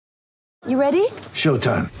You ready?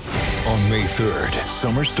 Showtime. On May 3rd,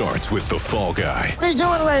 summer starts with The Fall Guy. Let's do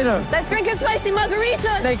it later. Let's drink a spicy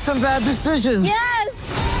margarita. Make some bad decisions. Yes!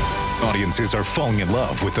 Audiences are falling in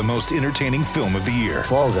love with the most entertaining film of the year.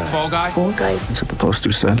 Fall Guy. Fall Guy? Fall guy. That's what the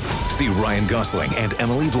poster said. See Ryan Gosling and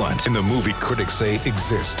Emily Blunt in the movie critics say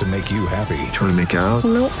exists to make you happy. Trying to make it out?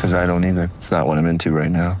 Nope. Because I don't either. It's not what I'm into right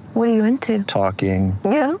now. What are you into? Talking.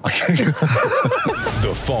 Yeah.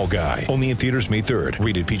 The Fall Guy. Only in theaters May 3rd.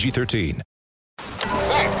 Rated PG-13.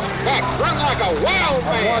 Run like a wild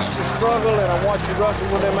man. I watched you struggle and I watched you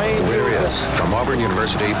wrestle with them angels. The winner is from Auburn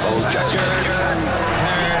University, Bo Jackson.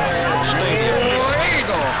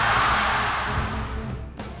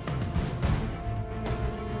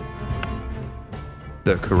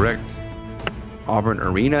 The correct Auburn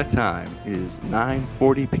Arena time is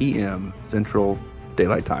 9:40 p.m. Central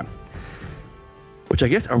Daylight Time. Which I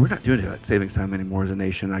guess, we're not doing daylight savings time anymore as a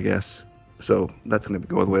nation, I guess. So that's going to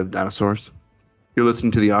go the way of the dinosaurs. You're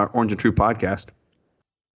listening to the Orange and True podcast,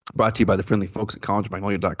 brought to you by the friendly folks at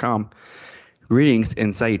collegemagnolia.com. Greetings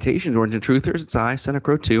and salutations, Orange and Truthers. It's I,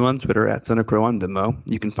 SonnaCrow2 on Twitter, at SonnaCrow on Venmo.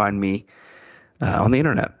 You can find me on the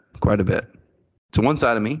internet quite a bit. To one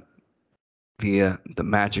side of me, via the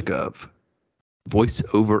magic of voice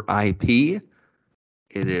over IP,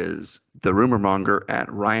 it is the rumor monger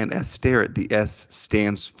at Ryan S. Starrett. The S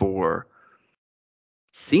stands for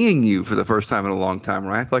seeing you for the first time in a long time,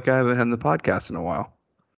 right? I feel like I haven't had the podcast in a while.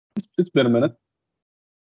 It's been a minute.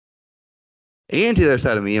 And to the other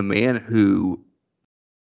side of me, a man who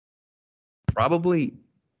probably,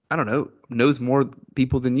 I don't know, knows more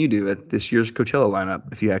people than you do at this year's Coachella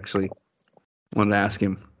lineup, if you actually wanted to ask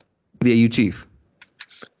him. The AU Chief.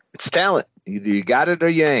 It's talent. Either you got it or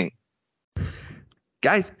you ain't.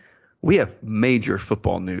 Guys, we have major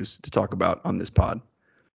football news to talk about on this pod.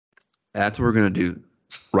 That's what we're going to do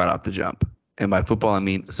right off the jump. And by football, I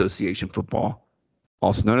mean association football,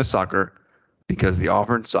 also known as soccer, because the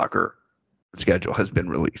Auburn soccer schedule has been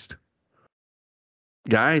released.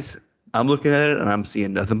 Guys, I'm looking at it and I'm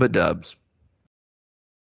seeing nothing but dubs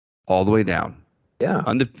all the way down. Yeah.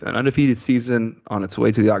 An undefeated season on its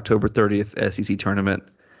way to the October 30th SEC tournament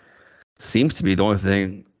seems to be the only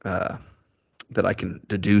thing that I can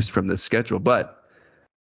deduce from this schedule. But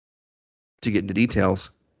to get into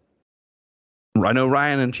details, I know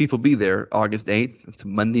Ryan and Chief will be there August 8th. It's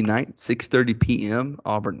Monday night, 6:30 p.m.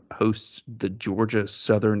 Auburn hosts the Georgia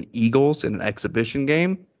Southern Eagles in an exhibition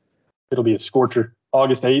game. It'll be a scorcher.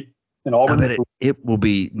 August 8th in Auburn. I bet it will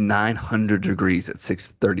be 900 degrees at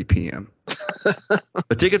 6:30 p.m.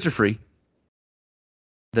 But tickets are free.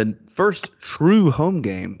 The first true home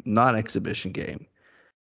game, not exhibition game,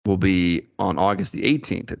 will be on August the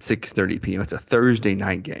 18th at 6:30 p.m. It's a Thursday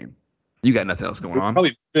night game. You got nothing else going on?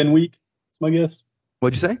 Probably move-in week, that's my guess.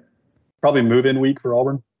 What'd you say? Probably move-in week for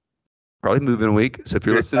Auburn. Probably move-in week. So if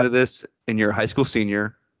you're listening to this and you're a high school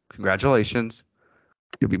senior, congratulations.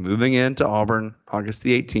 You'll be moving into Auburn August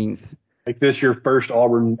the 18th. Make this your first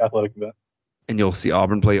Auburn athletic event. And you'll see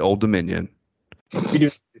Auburn play Old Dominion. We do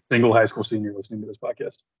a single high school senior listening to this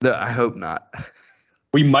podcast. I hope not.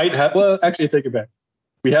 We might have, well, actually, I take it back.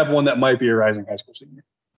 We have one that might be a rising high school senior.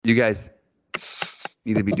 You guys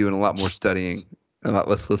need to be doing a lot more studying, a lot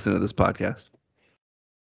less listening to this podcast.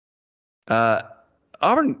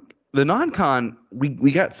 Auburn, the non-con,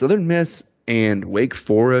 we got Southern Miss and Wake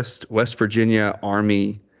Forest, West Virginia,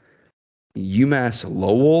 Army, UMass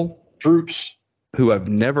Lowell. Troops. Who I've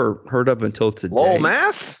never heard of until today. Lowell,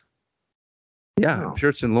 Mass? Yeah, I'm sure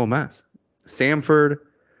it's in Lowell, Mass. Samford.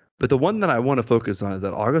 But the one that I want to focus on is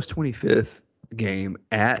that August 25th game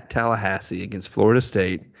at Tallahassee against Florida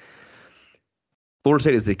State. Florida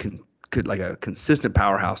State is a consistent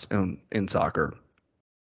powerhouse in soccer.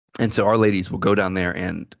 And so our ladies will go down there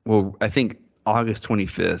and I think August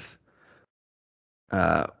 25th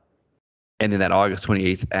and then that August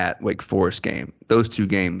 28th at Wake Forest game. Those two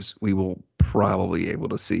games we will probably be able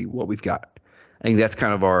to see what we've got. I think that's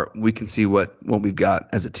kind of we can see what we've got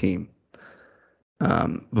as a team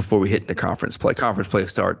before we hit the conference play. Conference play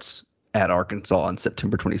starts at Arkansas on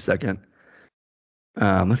September 22nd.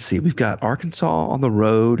 Let's see. We've got Arkansas on the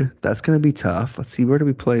road. That's going to be tough. Let's see. Where do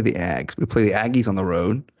we play the Ags? We play the Aggies on the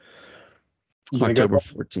road. October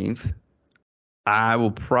 14th. I will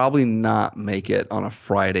probably not make it on a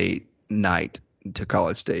Friday night to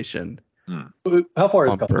College Station. How far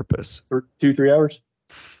is on purpose? 2-3 hours?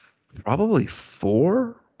 Probably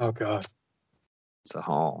 4. Oh, God. It's a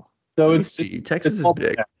haul. So Texas is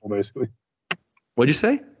big. Nashville, basically. What'd you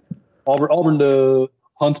say? Auburn to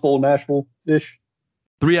Huntsville, Nashville-ish.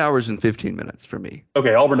 3 hours and 15 minutes for me.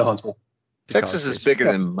 Okay, Auburn to Huntsville. Texas is bigger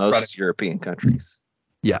than most European countries.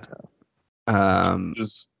 Yeah.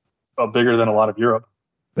 Just bigger than a lot of Europe.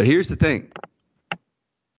 But here's the thing,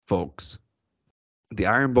 folks. The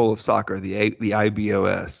Iron Bowl of soccer, the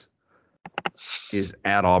IBOS, is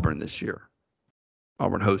at Auburn this year.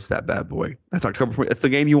 Auburn hosts that bad boy. That's October. That's the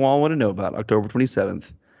game you all want to know about. October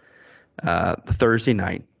 27th, Thursday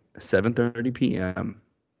night, 7:30 p.m.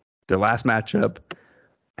 Their last matchup,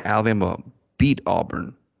 Alabama beat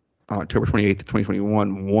Auburn on October 28th,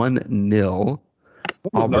 2021, 1-0.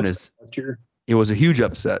 Auburn is. It was a huge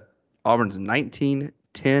upset. Auburn's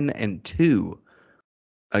 19-10-2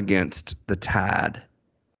 against the Tide.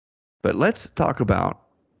 But let's talk about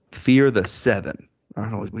Fear the Seven. I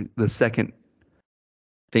don't know, the second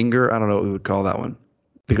finger. I don't know what we would call that one.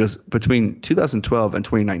 Because between 2012 and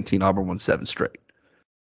 2019, Auburn won 7 straight.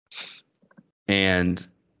 And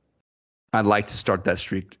I'd like to start that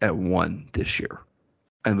streak at 1 this year.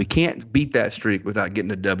 And we can't beat that streak without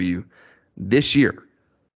getting a W this year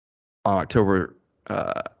on October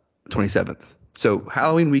 27th. So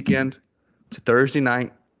Halloween weekend, it's a Thursday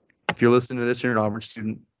night. If you're listening to this, you're an Auburn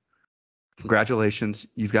student. Congratulations.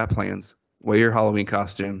 You've got plans. Wear your Halloween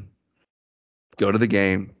costume. Go to the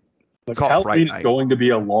game. Like, Halloween is going to be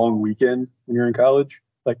a long weekend when you're in college.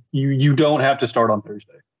 Like, you don't have to start on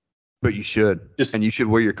Thursday. But you should. And you should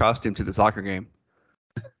wear your costume to the soccer game.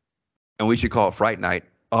 And we should call it Fright Night.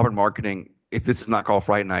 Auburn marketing, if this is not called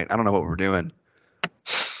Fright Night, I don't know what we're doing.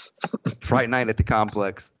 Fright Night at the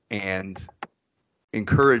complex, and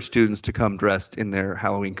encourage students to come dressed in their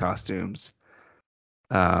Halloween costumes.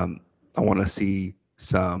 I want to see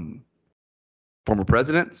some former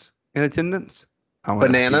presidents in attendance.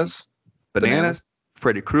 Bananas.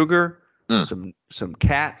 Freddy Krueger, some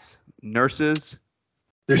cats, nurses.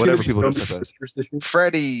 There's whatever people people so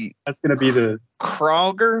Freddy. That's going to be the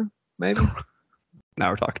Krueger, maybe.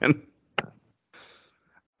 Now we're talking.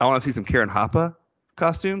 I want to see some Karen Hoppa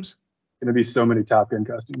costumes. Going to be so many Top Gun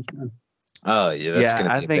costumes, man. Oh yeah, that's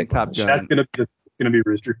gonna be I think Top Gun. That's going to be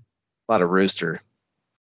Rooster. A lot of Rooster.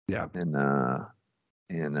 Yeah, and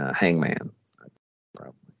Hangman.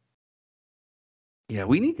 Probably. Yeah,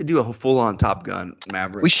 we need to do a full-on Top Gun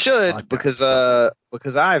Maverick. We should podcast.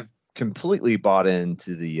 because I've completely bought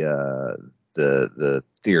into the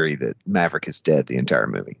theory that Maverick is dead the entire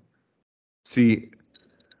movie. See,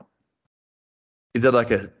 is that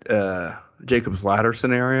like a Jacob's Ladder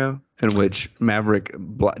scenario in which Maverick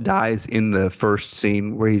dies in the first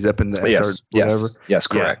scene where he's up in the whatever? Yes,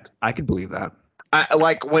 correct. Yeah, I could believe that. I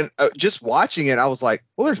like when just watching it, I was like,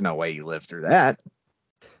 "Well, there's no way you lived through that."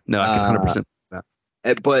 No, I can 100% that.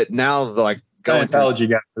 But now, like going Scientology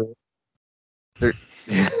got through it.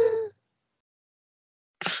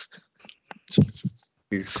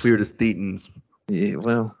 He's cleared as Thetans. Yeah,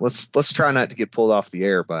 well, let's try not to get pulled off the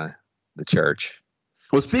air by the church.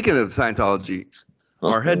 Well, speaking of Scientology,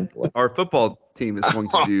 our football team is going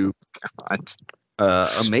to do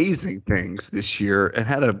amazing things this year and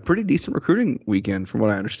had a pretty decent recruiting weekend, from what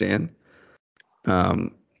I understand.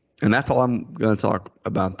 And that's all I'm going to talk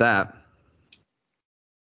about that,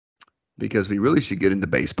 because we really should get into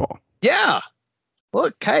baseball. Yeah.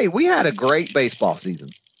 Look, hey, we had a great baseball season.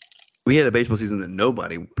 We had a baseball season that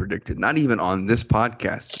nobody predicted. Not even on this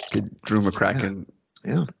podcast did Drew McCracken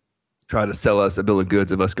try to sell us a bill of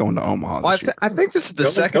goods of us going to Omaha. Well, I think this is the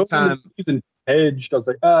second time. Season edged. I was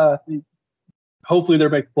like, hopefully they're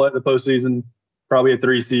making the postseason. Probably a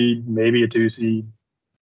 3 seed, maybe a 2 seed.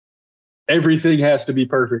 Everything has to be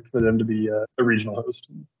perfect for them to be a regional host.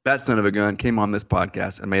 That son of a gun came on this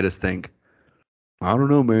podcast and made us think, I don't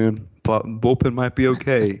know, man. Bullpen might be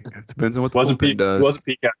okay. It depends on what the bullpen does. It wasn't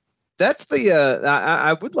Peacock. That's the.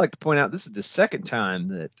 I would like to point out this is the second time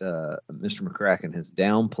that Mr. McCracken has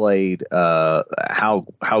downplayed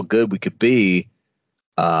how good we could be,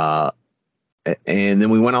 and then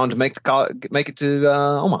we went on to make it to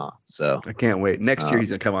Omaha. So I can't wait. Next year he's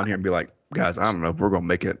gonna come on here and be like, guys, I don't know if we're gonna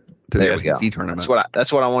make it to the SEC tournament.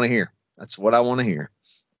 That's what I want to hear. That's what I want to hear.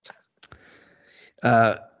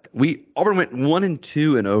 Auburn went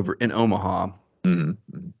 1-2 in Omaha.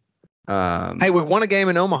 Mm-hmm. Hey, we won a game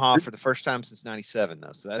in Omaha for the first time since '97,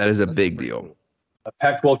 though. So that is a big deal. Cool.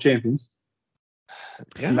 Pac-12 champions.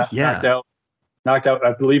 Yeah. Knocked out,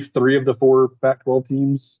 I believe, 3 of the 4 Pac-12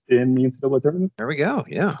 teams in the NCAA tournament. There we go.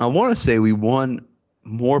 Yeah. I want to say we won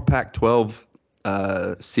more Pac-12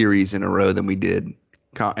 series in a row than we did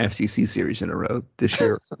FCC series in a row this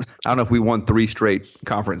year. I don't know if we won 3 straight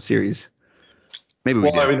conference series. Maybe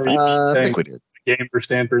we did. I think we did. Game for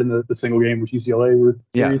Stanford and the single game with UCLA were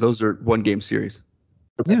series. Those are 1-game series.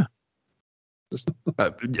 Yeah.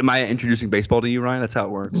 Am I introducing baseball to you, Ryan? That's how it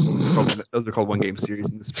works. Those are called 1-game series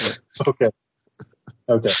in the sport. Okay.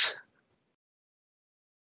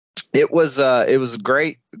 It was a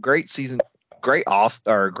great season, great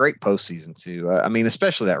postseason too. I mean,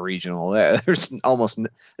 especially that regional. There's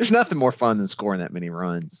nothing more fun than scoring that many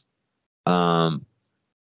runs. And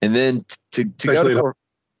then to go to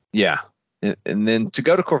and then to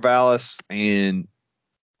go to Corvallis and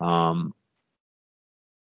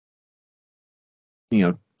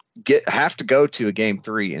have to go to a game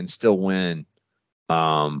 3 and still win.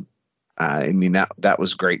 I mean that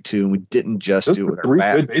was great too. And we didn't just do it with our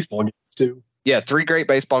bats. 3 good baseball games too. Yeah, 3 great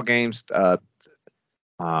baseball games.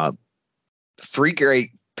 3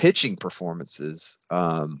 great pitching performances.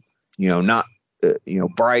 Bright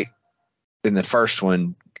in the first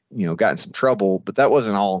one, got in some trouble, but that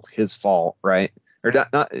wasn't all his fault, right? Or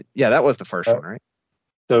not. Yeah, that was the first one, right?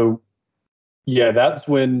 So, yeah, that's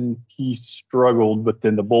when he struggled, but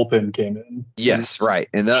then the bullpen came in. Yes, right,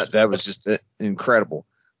 and that was just an incredible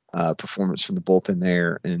performance from the bullpen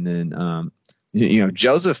there. And then,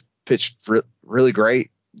 Joseph pitched really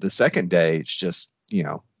great the second day. It's just,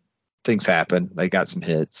 things happen. They got some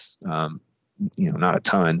hits, not a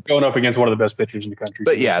ton. Going up against one of the best pitchers in the country.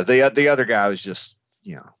 But yeah, the other guy was just,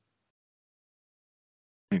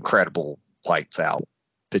 incredible lights out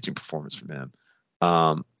pitching performance from him.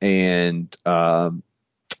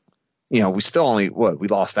 We still only, we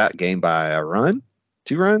lost that game by a run,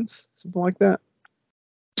 2 runs, something like that.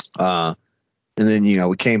 And then,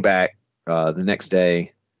 we came back the next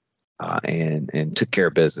day and took care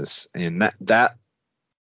of business. And that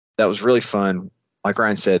was really fun. Like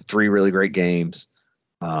Ryan said, 3 really great games.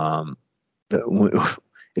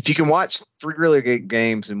 If you can watch 3 really great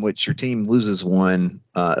games in which your team loses 1,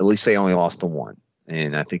 at least they only lost the 1.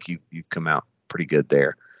 And I think you've come out pretty good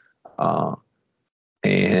there.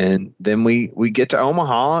 And then we get to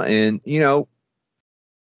Omaha, and,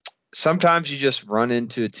 sometimes you just run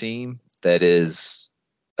into a team that is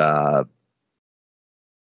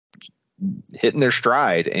hitting their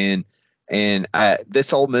stride. And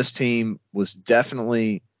this Ole Miss team was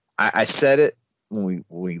definitely, I said it when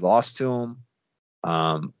we lost to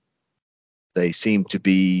them. They seem to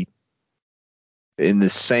be in the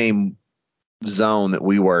same zone that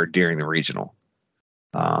we were during the regional.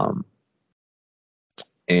 And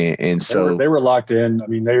so they were locked in. I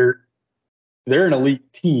mean, they're an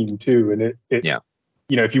elite team too. And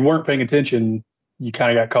if you weren't paying attention, you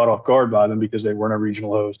kind of got caught off guard by them because they weren't a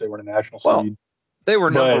regional host. They weren't a national seed. They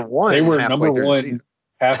were number 1. They were number 1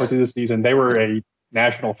 halfway through the season. They were a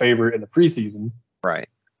national favorite in the preseason. Right.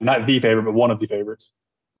 Not the favorite, but one of the favorites.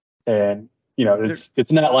 And,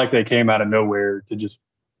 it's not like they came out of nowhere to just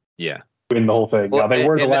win the whole thing. Well, now, they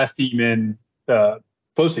were the last team in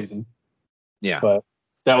postseason. Yeah. But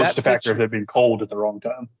that was just a factor of it being cold at the wrong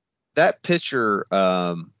time. That pitcher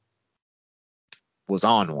was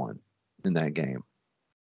on one in that game.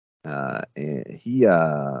 And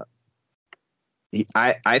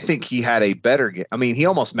I think he had a better game. I mean, he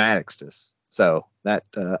almost Maddoxed us. So that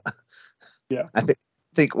I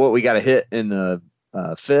think what we got a hit in the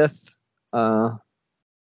 5th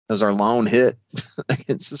was our lone hit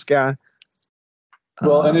against this guy.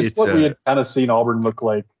 Well, and it's what we had kind of seen Auburn look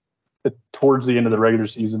like towards the end of the regular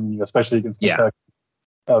season, especially against Kentucky.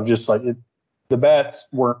 Of just like the bats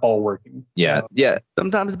weren't all working. Yeah.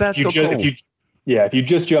 Sometimes bats go cold. If you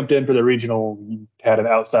just jumped in for the regional, you had an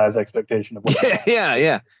outsized expectation of what.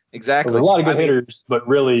 Yeah, exactly. There's a lot of good hitters, but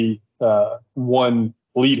really one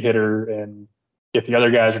lead hitter, and if the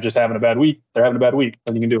other guys are just having a bad week, they're having a bad week.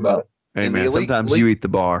 Nothing you can do about it. Hey man, sometimes you eat the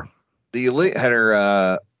bar. The elite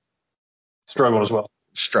hitter struggled as well.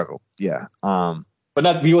 Yeah.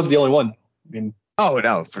 But he wasn't the only one. I mean. Oh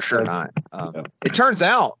no, for sure not. It turns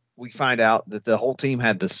out we find out that the whole team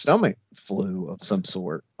had the stomach flu of some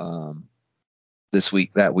sort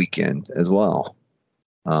that weekend as well.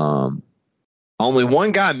 Only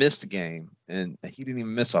one guy missed a game, and he didn't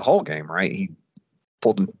even miss a whole game, right? He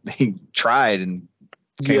tried and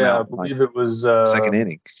came out. I believe it was second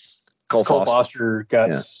inning. Cole Foster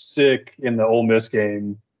got sick in the Ole Miss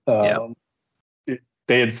game.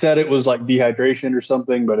 They had said it was like dehydration or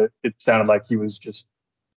something, but it sounded like he was just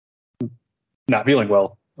not feeling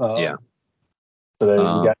well. So they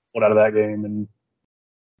got pulled out of that game and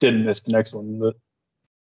didn't miss the next one. But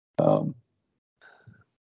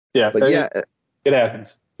it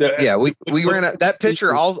happens. Yeah, we ran that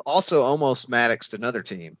pitcher also almost Maddoxed another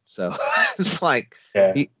team. So it's like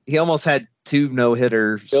he almost had 2 no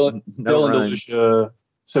hitters, no runs. So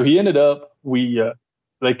he ended up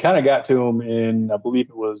they kind of got to him in, I believe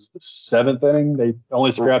it was the 7th inning. They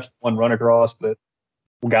only scratched 1 run across, but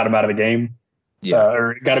got him out of the game.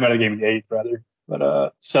 Or got him out of the game in the 8th, rather. But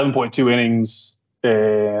 7.2 innings,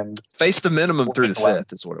 and Faced the minimum through the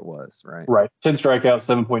fifth is what it was, right? Right. 10 strikeouts,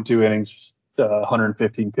 7.2 innings,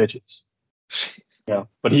 115 pitches. Yeah.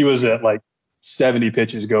 But he was at like 70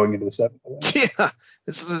 pitches going into the seventh. Yeah.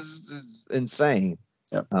 This is insane.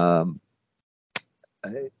 Yeah.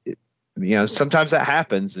 Sometimes that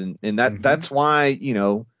happens, and that's why,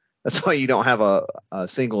 that's why you don't have a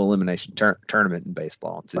single elimination tournament in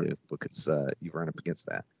baseball too, because you run up against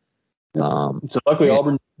that. So luckily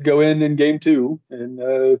Auburn go in game 2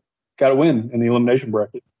 and got a win in the elimination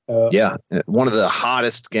bracket. One of the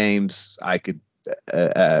hottest games I could.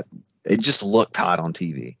 It just looked hot on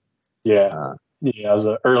TV. Yeah, it was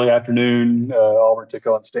an early afternoon. Auburn took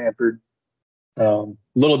on Stanford. A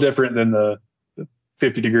little different than the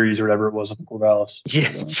 50 degrees or whatever it was in Corvallis.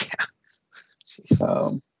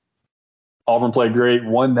 Auburn played great,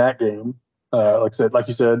 won that game. Like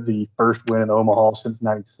you said, the first win in Omaha since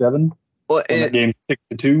 '97. Well, that game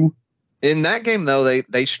 6-2. In that game, though,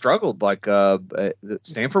 they struggled. Like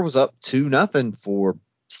Stanford was up 2-0 for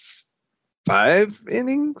 5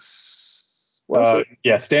 innings.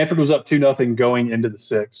 Yeah, Stanford was up 2-0 going into the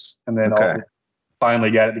 6th, and then Auburn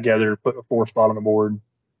finally got it together, put a 4 spot on the board,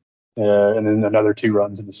 and then another 2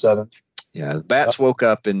 runs in the 7th. Yeah, the Bats woke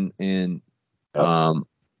up and our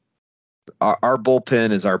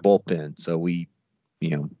bullpen is our bullpen, so we,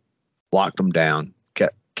 locked them down,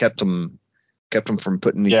 kept them from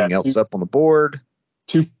putting anything else up on the board.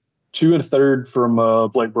 2 1/3 from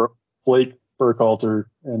Blake Burkhalter,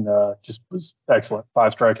 and just was excellent.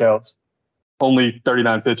 5 strikeouts, only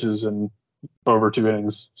 39 pitches, and over 2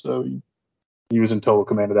 innings. So he was in total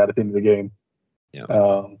command of that at the end of the game.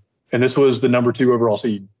 Yeah. And this was the number 2 overall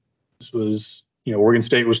seed. This was, Oregon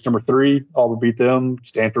State was number 3. Auburn beat them.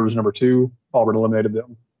 Stanford was number 2. Auburn eliminated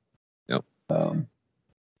them. Yep.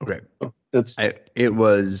 Okay. It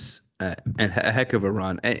was a heck of a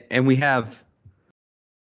run, and we have.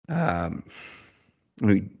 We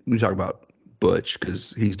talk about Butch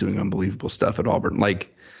because he's doing unbelievable stuff at Auburn.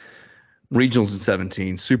 Like regionals in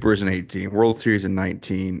 17, supers in 18, World Series in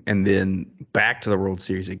 19, and then back to the World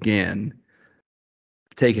Series again,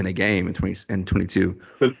 taking a game in 22.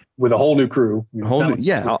 With a whole new crew.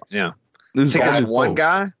 Yeah. I think there's one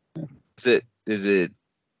guy. Is it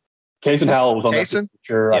Kaysen Howell was on Kaysen? That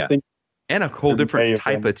sure, yeah. I think. And a whole different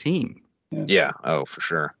type of team. Yeah. Oh, for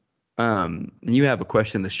sure. You have a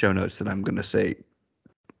question in the show notes that I'm going to say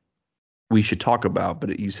we should talk about,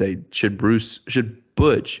 but you say, should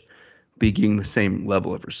Butch be getting the same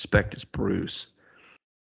level of respect as Bruce?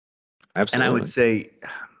 Absolutely. And I would say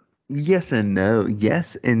yes and no.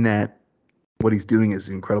 Yes, in that what he's doing is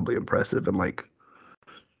incredibly impressive and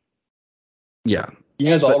he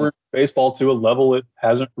has Auburn baseball to a level it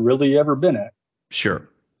hasn't really ever been at. Sure.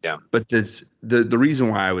 Yeah. But the reason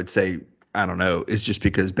why I would say I don't know is just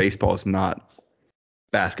because baseball is not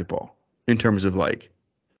basketball in terms of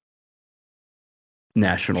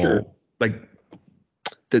national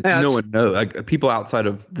no one knows. People outside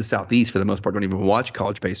of the Southeast for the most part don't even watch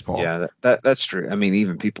college baseball. Yeah, that's true. I mean,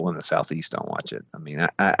 even people in the Southeast don't watch it. I mean,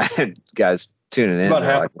 I had guys tuning in. What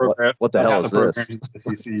the hell is this?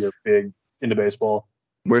 SEC are big into baseball.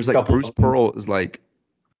 Whereas Bruce Pearl is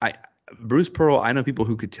Bruce Pearl, I know people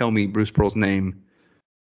who could tell me Bruce Pearl's name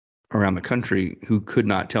around the country who could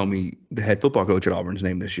not tell me the head football coach at Auburn's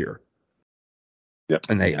name this year. Yep.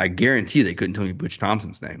 And I guarantee they couldn't tell me Butch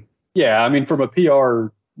Thompson's name. Yeah, I mean, from a PR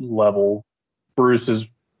level, Bruce has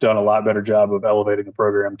done a lot better job of elevating the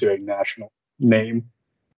program to a national name.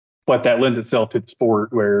 But that lends itself to the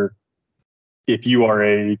sport where if you are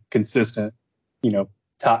a consistent,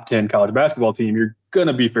 top 10 college basketball team, you're going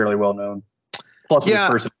to be fairly well known. Plus, this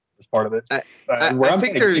person is part of it. Where I'm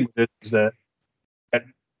thinking with this is that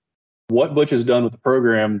what Butch has done with the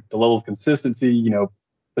program, the level of consistency,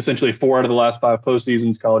 essentially 4 out of the last 5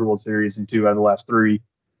 postseasons, College World Series, and 2 out of the last 3.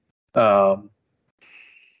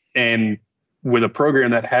 And with a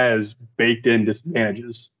program that has baked in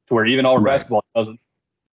disadvantages to where even Auburn basketball doesn't.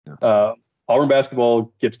 Auburn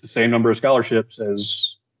basketball gets the same number of scholarships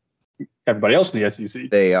as everybody else in the SEC.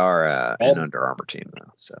 They are an Under Armour team,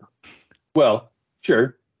 though. So, well,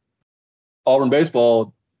 sure. Auburn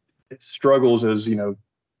baseball struggles as you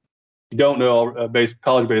don't know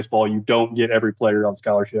college baseball. You don't get every player on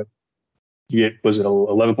scholarship. You get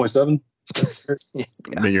 11.7.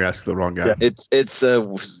 I mean, you're asking the wrong guy. Yeah.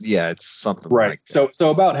 It's something right. Like that. So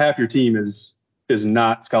about half your team is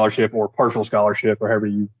not scholarship or partial scholarship or however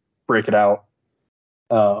you break it out.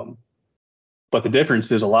 But the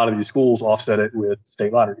difference is a lot of these schools offset it with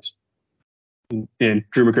state lotteries. And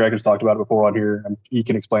Drew McCracken's talked about it before on here. He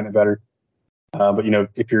can explain it better. But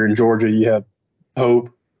if you're in Georgia, you have Hope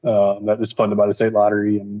that is funded by the state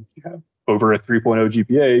lottery, and you have over a 3.0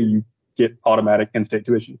 GPA, you get automatic in-state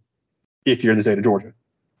tuition if you're in the state of Georgia.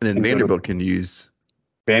 And then Vanderbilt can use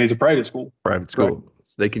Vandy's a private school. Right. So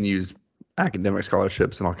they can use academic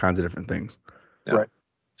scholarships and all kinds of different things. Yeah. Right.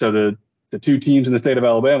 So the two teams in the state of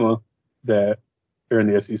Alabama that are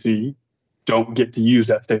in the SEC don't get to use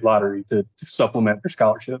that state lottery to supplement their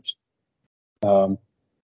scholarships. One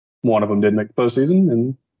of them didn't make the postseason,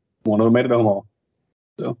 and one of them made it to Omaha.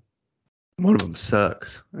 So one of them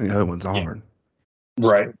sucks, and the other one's Auburn.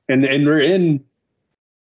 Right. And we're in.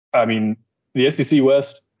 I mean, the SEC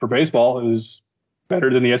West for baseball is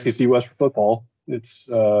better than the SEC West for football. It's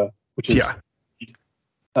which is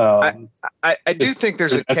I do think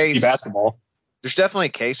there's a case. Basketball. There's definitely a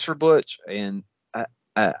case for Butch, and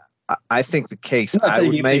I think the case I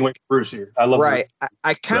would make Bruce here. I love right. Bruce.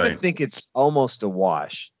 I kind of think it's almost a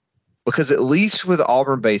wash because at least with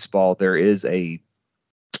Auburn baseball, there is a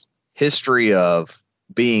history of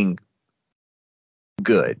being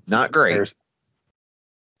good, not great.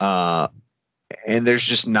 And there's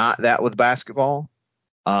just not that with basketball.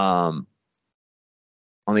 On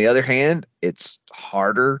the other hand, it's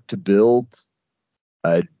harder to build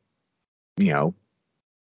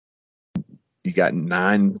you got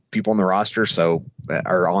 9 people on the roster, so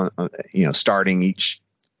are on, starting each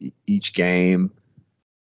game.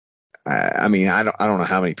 I mean, I don't know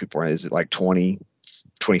how many people are. Is it like 20,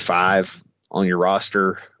 25 on your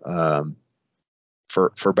roster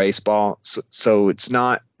for baseball? So it's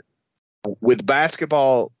not with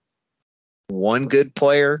basketball. One good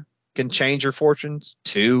player can change your fortunes.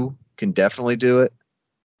 2 can definitely do it.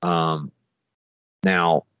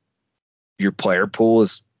 Now your player pool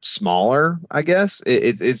is smaller, I guess.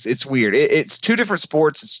 It's weird. It's 2 different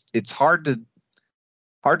sports. It's hard to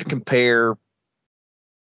compare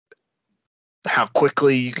how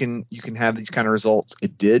quickly you can have these kind of results.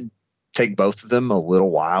 It did take both of them a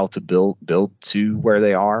little while to build to where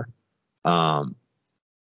they are.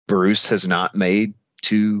 Bruce has not made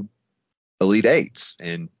 2 Elite Eights,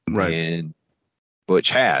 and Butch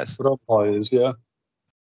has. What Omaha is, yeah.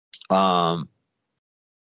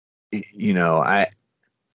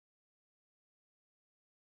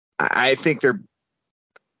 I think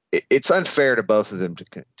it's unfair to both of them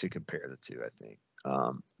to compare the 2. I think.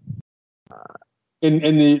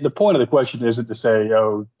 And the point of the question isn't to say,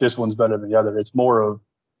 oh, this one's better than the other. It's more of,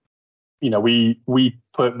 we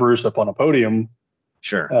put Bruce up on a podium.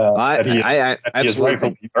 Sure. I absolutely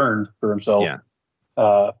think he earned for himself. Yeah.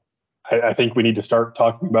 I think we need to start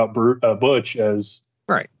talking about Butch as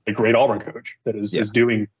a great Auburn coach that is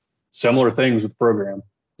doing similar things with the program.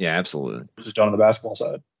 Yeah, absolutely. Which is done on the basketball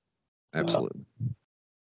side. Absolutely.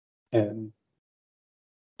 And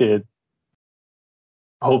it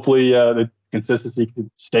hopefully the consistency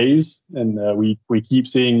stays, and we keep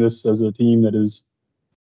seeing this as a team that is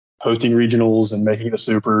hosting regionals and making it to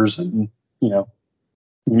supers, and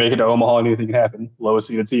make it to Omaha, anything can happen. Lowest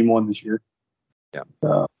seeded team won this year. Yeah.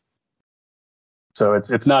 So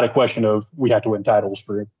it's not a question of we have to win titles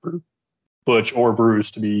for Butch or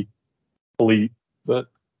Bruce to be elite, but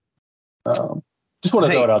just want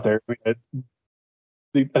to throw it out there. I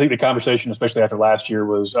think the conversation, especially after last year,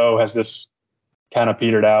 was, has this kind of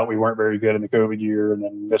petered out? We weren't very good in the COVID year and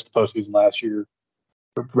then missed the postseason last year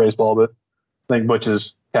for baseball. But I think Butch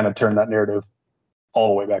has kind of turned that narrative all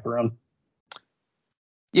the way back around.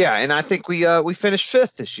 Yeah, and I think we finished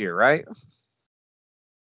 5th this year, right?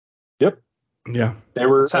 Yep. Yeah. They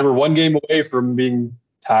were 1 game away from being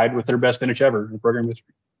tied with their best finish ever in program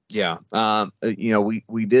history. Yeah. We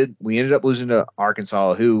ended up losing to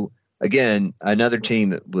Arkansas, who, again, another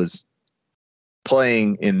team that was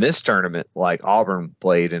playing in this tournament like Auburn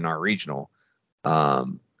played in our regional.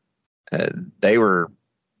 They were,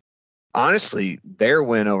 honestly, their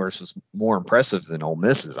win over us was more impressive than Ole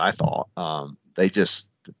Miss's, I thought. They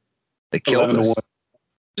killed us.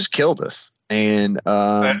 Just killed us. And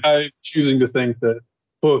I'm choosing to think that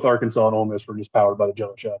both Arkansas and Ole Miss were just powered by the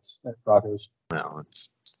jello shots at Broncos. Well, it's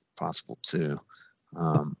possible too.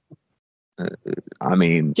 I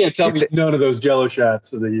mean, you can't tell me none of those jello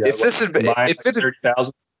shots. If this had been, if it had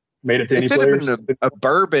 30,000 made it to any if it players. had been a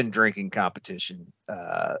bourbon drinking competition,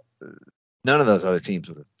 none of those other teams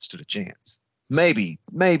would have stood a chance. Maybe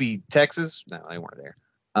Texas. No, they weren't there.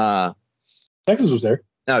 Texas was there.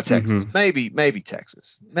 No, Texas. Mm-hmm. Maybe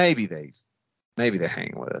Texas. Maybe they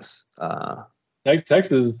hang with us.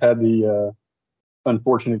 Texas had the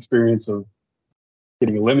unfortunate experience of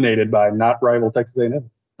getting eliminated by not rival Texas A&M.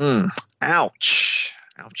 Ouch.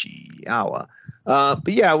 Ouchie. Ow. But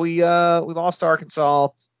yeah, we lost to Arkansas.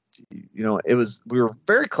 We were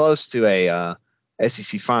very close to a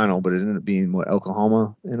SEC final, but it ended up being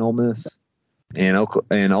Oklahoma and Ole Miss. and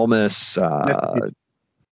Ole Miss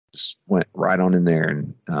just went right on in there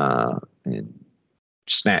and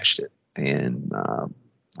snatched it. And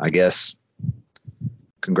I guess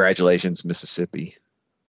congratulations, Mississippi.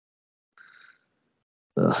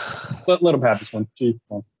 Let them have this one. Gee,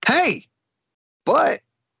 well. Hey, but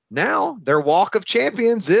now their walk of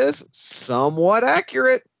champions is somewhat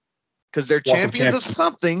accurate because they're champions of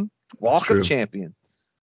something. Walk of champion.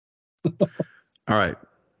 All right.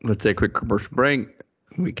 Let's take a quick commercial break.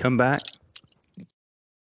 When we come back,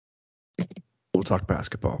 we'll talk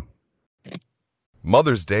basketball.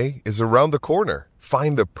 Mother's Day is around the corner.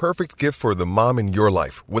 Find the perfect gift for the mom in your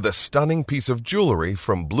life with a stunning piece of jewelry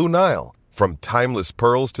from Blue Nile. From timeless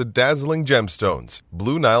pearls to dazzling gemstones,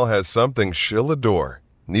 Blue Nile has something she'll adore.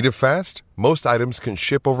 Need it fast? Most items can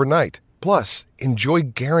ship overnight. Plus, enjoy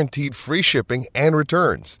guaranteed free shipping and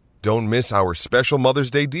returns. Don't miss our special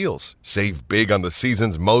Mother's Day deals. Save big on the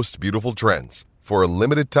season's most beautiful trends. For a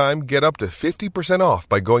limited time, get up to 50% off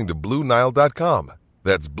by going to BlueNile.com.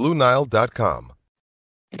 That's BlueNile.com.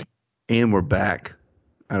 And we're back.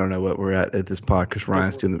 I don't know what we're at this podcast.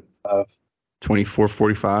 Ryan's doing the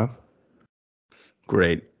 24:45.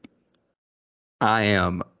 Great. I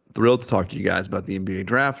am thrilled to talk to you guys about the NBA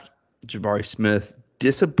draft. Jabari Smith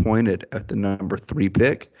disappointed at the number 3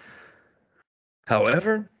 pick.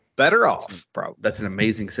 However, better off, probably. That's an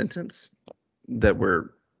amazing sentence that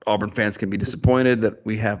Auburn fans can be disappointed that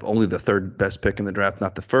we have only the 3rd best pick in the draft,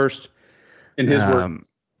 not the 1st. In his words,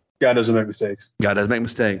 God doesn't make mistakes. God doesn't make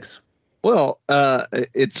mistakes. Well,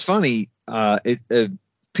 it's funny. It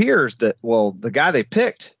appears that, the guy they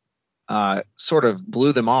picked sort of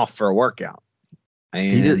blew them off for a workout.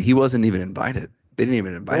 And he wasn't even invited. They didn't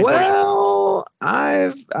even invite him. Well,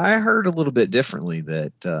 I heard a little bit differently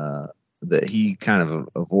that he kind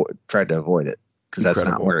of tried to avoid it because that's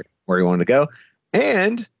not where he wanted to go.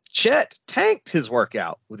 And Chet tanked his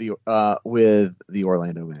workout with the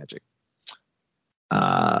Orlando Magic.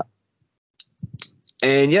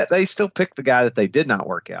 And yet they still picked the guy that they did not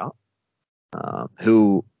work out.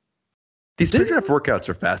 These pre-draft workouts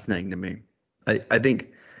are fascinating to me. I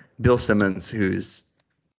think Bill Simmons, who's,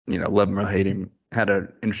 love him or hate him, had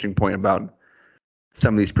an interesting point about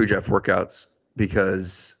some of these pre-draft workouts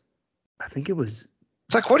because I think it's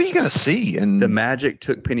like, what are you going to see? And the Magic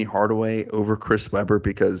took Penny Hardaway over Chris Webber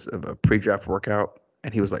because of a pre-draft workout.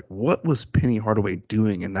 And he was like, what was Penny Hardaway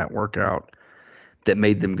doing in that workout that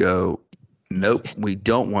made them go, nope, we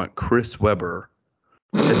don't want Chris Webber.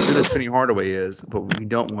 As good as Penny Hardaway is, but we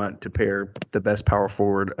don't want to pair the best power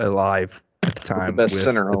forward alive at the time with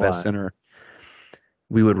the best center.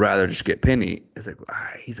 We would rather just get Penny.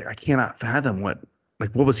 He's like, I cannot fathom what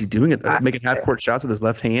was he doing? Making half-court shots with his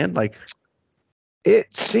left hand?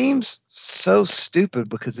 It seems so stupid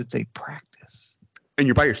because it's a practice. And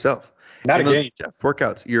you're by yourself. Not a game.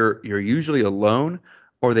 Workouts, you're usually alone,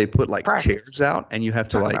 or they put chairs out and you have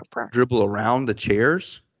to dribble around the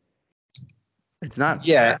chairs. It's not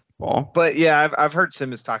basketball. But I've heard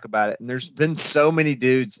Simmons talk about it, and there's been so many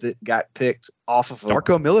dudes that got picked off of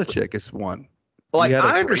Darko Milicic is one. I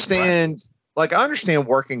understand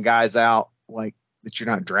working guys out that you're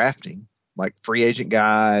not drafting, free agent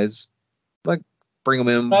guys, bring them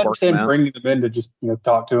in. I understand bringing them in to just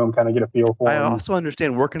talk to them, kind of get a feel for them. I also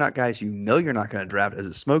understand working out guys you're not going to draft as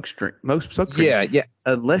a smoke screen. Yeah.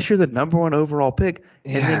 Unless you're the number 1 overall pick,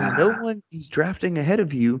 and then no one is drafting ahead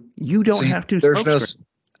of you. You don't have to.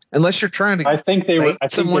 Unless you're trying to. I think they were.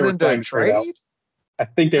 Someone into a trade. I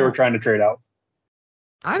think they were trying to trade out.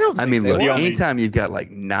 I don't. Look. Anytime you've got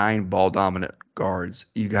 9 ball dominant guards,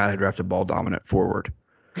 you got to draft a ball dominant forward.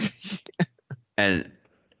 And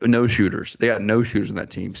no shooters. They got no shooters on that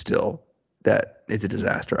team still. That is a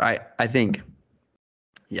disaster. I think,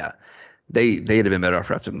 they'd have been better off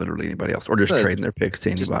drafting literally anybody else or just trading their picks to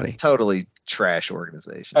anybody. Totally trash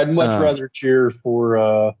organization. I'd much rather cheer for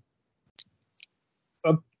a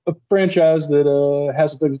franchise that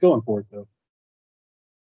has some things going for it, though.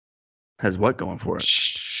 Has what going for it?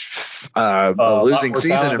 A losing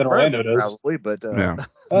season in front of it, probably, but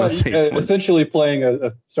essentially playing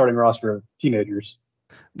a starting roster of teenagers.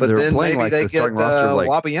 But then maybe they get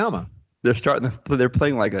Wabiyama. They're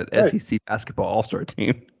playing like an SEC basketball all-star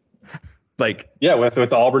team. With the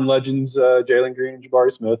Auburn legends, Jalen Green and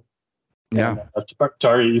Jabari Smith. Yeah.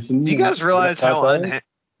 Tari Eason. Do you guys realize how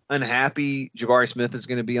unhappy Jabari Smith is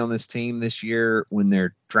going to be on this team this year when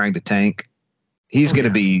they're trying to tank? He's going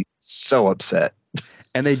to be so upset.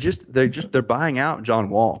 And they're buying out John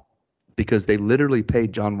Wall because they literally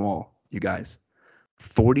paid John Wall, you guys,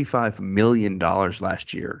 $45 million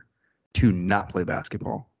last year to not play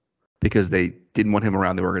basketball because they didn't want him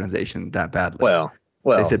around the organization that badly. Well,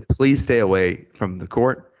 Well, they said, please stay away from the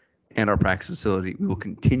court and our practice facility. We will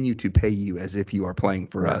continue to pay you as if you are playing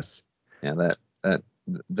for us. Yeah,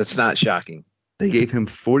 that's not shocking. They gave him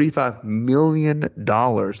 $45 million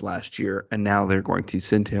last year, and now they're going to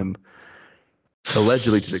send him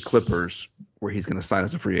allegedly to the Clippers, where he's going to sign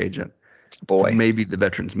as a free agent. Boy, maybe the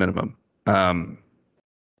veterans minimum.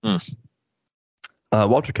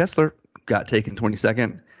 Walter Kessler got taken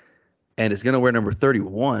 22nd and is going to wear number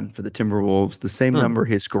 31 for the Timberwolves, the same number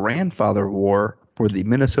his grandfather wore for the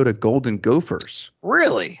Minnesota Golden Gophers.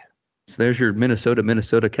 Really? So there's your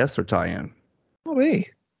Minnesota Kessler tie-in. Oh, me.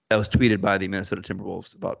 That was tweeted by the Minnesota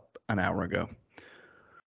Timberwolves about an hour ago.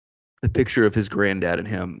 The picture of his granddad and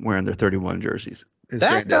him wearing their 31 jerseys. His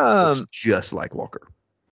granddad looks just like Walker.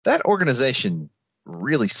 That organization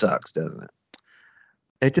really sucks, doesn't it?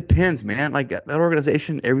 It depends, man. Like that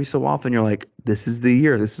organization, every so often you're like, this is the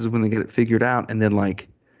year. This is when they get it figured out. And then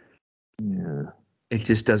it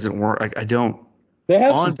just doesn't work. Like I don't. They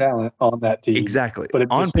have some talent on that team. Exactly. But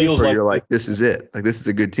on paper, you're like, this is it. Like this is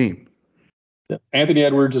a good team. Yeah. Anthony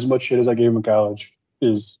Edwards, as much shit as I gave him in college,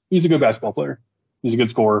 he's a good basketball player. He's a good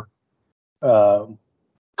scorer. Karl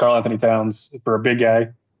Anthony Towns, for a big guy,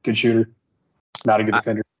 good shooter, not a good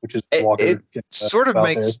defender, which is Walker. It sort of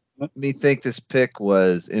makes me think this pick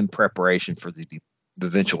was in preparation for the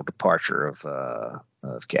eventual departure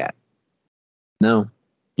of Cat. No,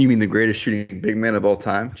 you mean the greatest shooting big man of all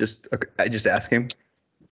time? I just ask him.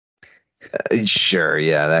 Sure,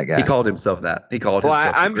 yeah, that guy. He called himself that. He called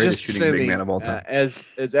himself the greatest shooting assuming, big man of all time. As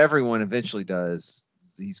everyone eventually does,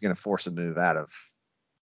 he's going to force a move out of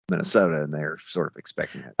Minnesota, and they're sort of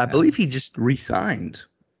expecting it. I believe he just re-signed.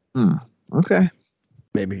 Okay.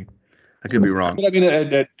 Maybe. I could be wrong. But I mean,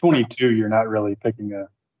 at 22, you're not really picking a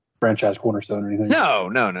franchise cornerstone or anything.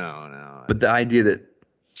 No. But the idea that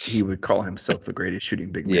he would call himself the greatest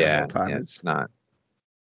shooting big man of all time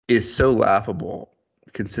is so laughable,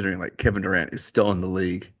 considering like Kevin Durant is still in the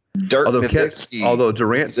league. Although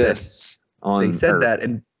Durant exists said that,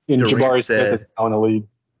 and Jabari Smith is on the league.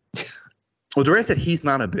 Well, Durant said he's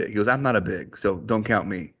not a big. He goes, I'm not a big, so don't count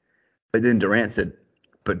me. But then Durant said,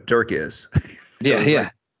 but Dirk is. Yeah.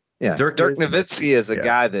 Dirk Nowitzki is a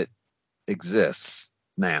guy that exists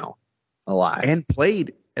now, alive, and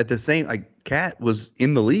played at the same. Like Cat was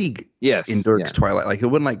in the league. Yes, in Dirk's twilight. Like it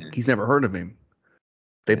wasn't like he's never heard of him.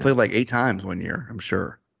 They played like 8 times one year. I'm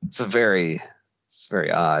sure. It's a very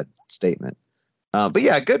odd statement. But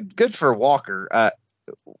yeah, good for Walker. I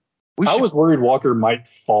was worried Walker might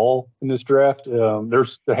fall in this draft.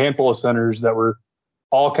 There's a handful of centers that were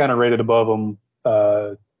all kind of rated above him.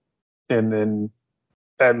 And then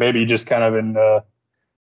that maybe just kind of in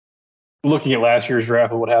looking at last year's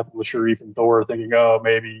draft and what happened with Sharif and Thor, thinking,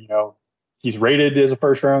 maybe, he's rated as a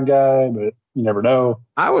first round guy, but you never know.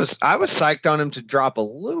 I was psyched on him to drop a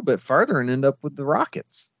little bit further and end up with the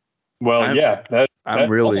Rockets. Well, I'm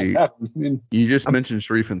really, you just mentioned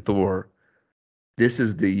Sharif and Thor. This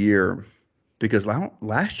is the year because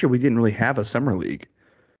last year we didn't really have a summer league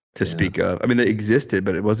to speak of. I mean, it existed,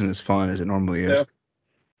 but it wasn't as fun as it normally is. Yeah.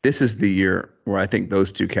 This is the year where I think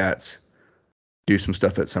those two cats do some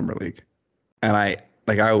stuff at summer league, and I'm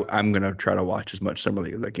gonna try to watch as much summer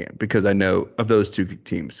league as I can because I know of those two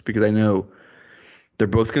teams because I know they're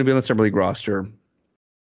both gonna be on the summer league roster,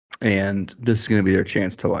 and this is gonna be their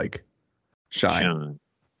chance to shine.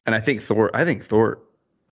 And I think Thor.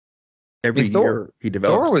 Every year he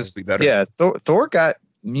develops. Thor got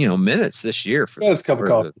minutes this year for his cup of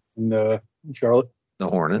coffee in Charlotte. The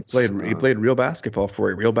Hornets. He played real basketball for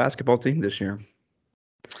a real basketball team this year.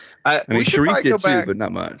 I mean, Sharif did too, but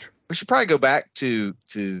not much. We should probably go back to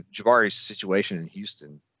Jabari's situation in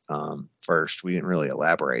Houston first. We didn't really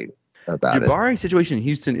elaborate about it. Jabari's situation in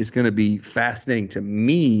Houston is going to be fascinating to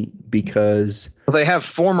me because they have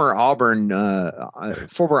former Auburn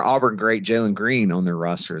great Jalen Green on their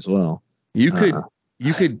roster as well. You could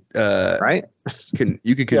right?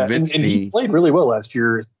 You could convince and me. He played really well last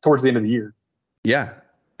year towards the end of the year. Yeah.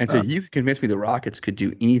 And so you could convince me the Rockets could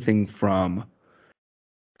do anything from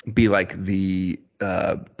be like the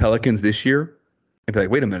Pelicans this year and be like,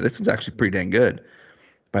 wait a minute, this was actually pretty dang good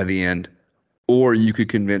by the end. Or you could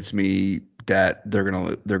convince me that they're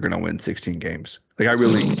gonna win 16 games. Like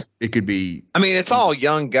it could be. I mean, it's all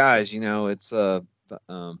young guys, It's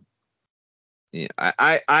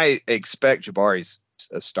I expect Jabari's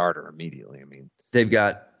a starter immediately. I mean, they've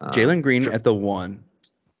got Jalen Green at the 1.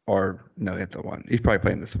 Or no, at the 1. He's probably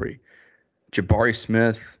playing the 3. Jabari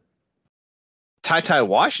Smith. Ty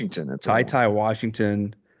Washington.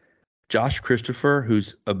 Washington. Josh Christopher,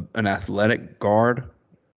 who's an athletic guard.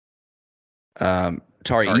 Tari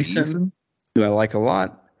Eason, who I like a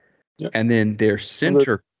lot. Yep. And then their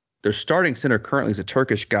starting center currently is a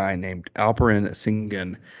Turkish guy named Alperen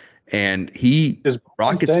Sengun. And he Is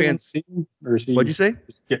Rockets fans. What'd you say?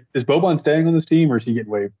 Is Boban staying on this team, or is he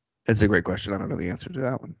getting waived? That's a great question. I don't know the answer to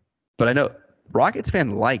that one, but I know Rockets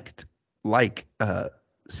fan like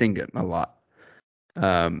Sengun a lot.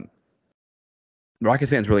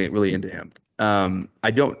 Rockets fans really into him.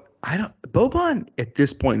 Boban at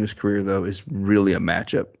this point in his career though is really a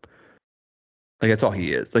matchup. Like that's all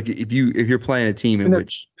he is. Like if you're playing a team in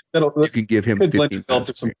which you can give him could 15 lend itself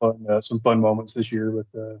to some fun moments this year with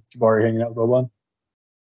Jabari hanging out with Boban.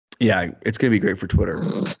 Yeah, it's gonna be great for Twitter.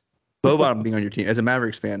 Boban being on your team as a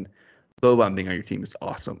Mavericks fan, Boban being on your team is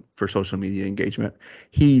awesome for social media engagement.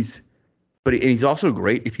 He's also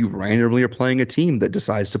great if you randomly are playing a team that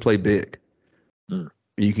decides to play big.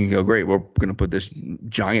 You can go, great, we're going to put this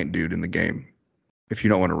giant dude in the game. If you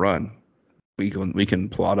don't want to run, we can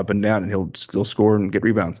plot up and down and he'll still score and get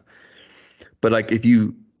rebounds. But like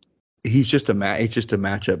he's just a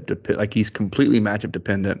matchup. Like he's completely matchup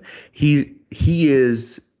dependent. He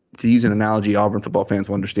is, to use an analogy Auburn football fans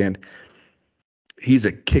will understand, he's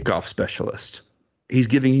a kickoff specialist. He's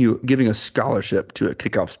giving a scholarship to a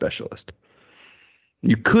kickoff specialist.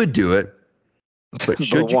 You could do it, but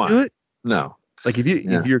should you do it? No. Like if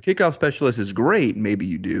your kickoff specialist is great, maybe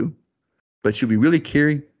you do. But should we really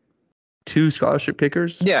carry 2 scholarship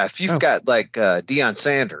kickers? Yeah, if you've got like Deion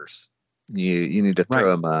Sanders, you need to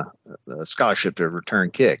throw him a scholarship to return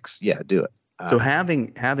kicks. Yeah, do it. So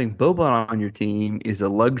having Boban on your team is a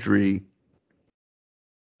luxury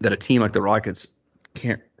that a team like the Rockets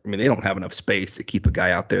can't. I mean, they don't have enough space to keep a guy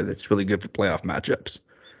out there that's really good for playoff matchups.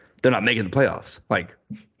 They're not making the playoffs. Like,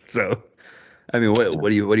 so, I mean, what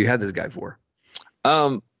do you have this guy for?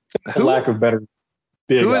 Lack of better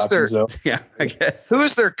big who is options, their? though. Yeah, I guess. Who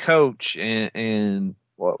is their coach, and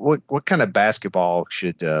what kind of basketball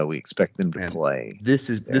should we expect them to play? This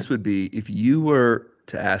would be, if you were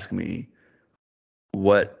to ask me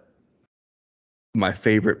what my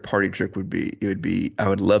favorite party trick would be, it would be I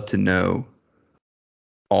would love to know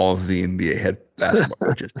all of the NBA head basketball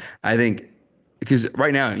coaches. I think because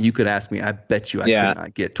right now you could ask me, I bet you I could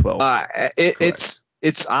not get 12. It's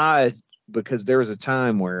odd because there was a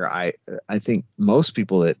time where I think most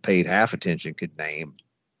people that paid half attention could name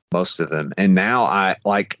most of them, and now I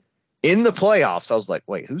like in the playoffs I was like,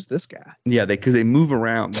 wait, who's this guy? Yeah, because they move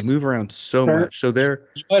around. They move around so much. So you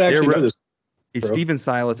might actually know this. It's Steven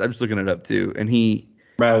Silas. I'm just looking it up too, and he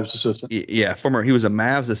Mavs assistant. Yeah, he was a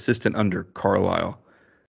Mavs assistant under Carlisle.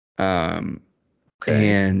 Okay.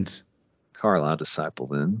 And Carlisle disciple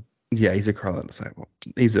then. Yeah, he's a Carlisle disciple.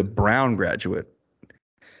 He's a Brown graduate.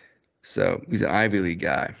 So he's an Ivy League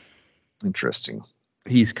guy. Interesting.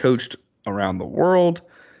 He's coached around the world.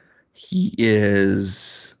 He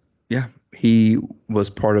was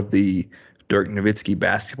part of the Dirk Nowitzki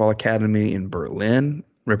Basketball Academy in Berlin,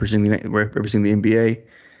 representing the NBA.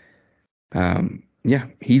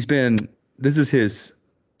 This is his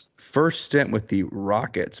first stint with the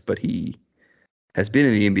Rockets, but he has been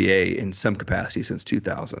in the NBA in some capacity since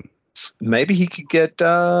 2000. Maybe he could get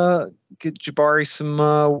Jabari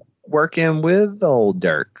some work in with old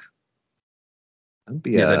Dirk. That'd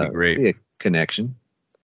be great. Be a connection.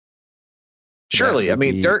 Surely, I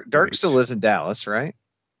mean, Dirk still lives in Dallas, right?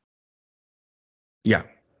 Yeah,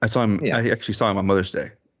 I saw him. Yeah. I actually saw him on Mother's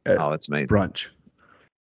Day. That's amazing. Brunch,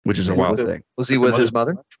 which is a wild thing. Was he with his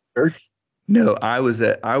mother? No, I was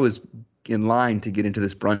in line to get into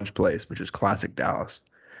this brunch place, which is classic Dallas,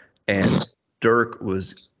 and Dirk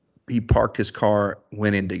he parked his car,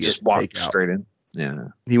 went in to get just walked takeout. Straight in. Yeah,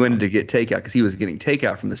 he went in to get takeout because he was getting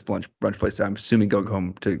takeout from this brunch place. I'm assuming go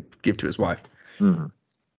home to give to his wife. Mm-hmm.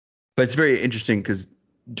 But it's very interesting because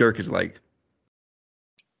Dirk is like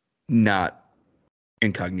not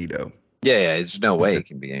incognito. Yeah. There's no way he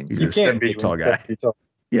can be. He's a 7-foot tall guy.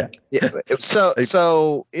 Yeah.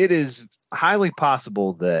 So it is highly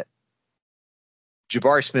possible that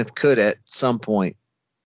Jabari Smith could at some point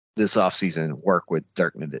this offseason work with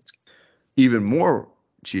Dirk Nowitzki. Even more,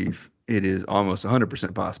 Chief, it is almost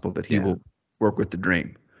 100% possible that he will work with the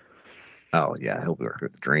Dream. Oh, yeah, he'll work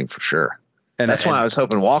with the Dream for sure. And that's why I was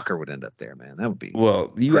hoping Walker would end up there, man. That would be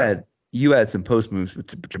you had some post moves with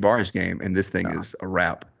Jabari's game, and this thing is a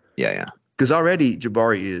wrap. Yeah. Because already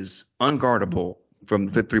Jabari is unguardable from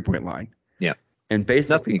the 3-point line. Yeah. And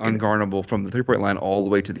basically unguardable from the 3-point line all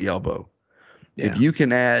the way to the elbow. Yeah. If you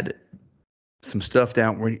can add some stuff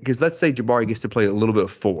down, because let's say Jabari gets to play a little bit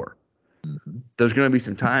of 4. Mm-hmm. There's going to be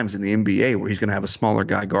some times in the NBA where he's going to have a smaller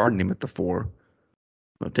guy guarding him at the 4.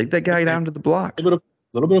 Well, take that guy down to the block. A little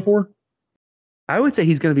bit of 4? I would say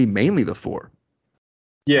he's going to be mainly the 4.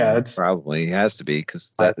 Yeah, it's Probably has to be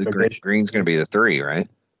because My that the Green's going to be the 3, right?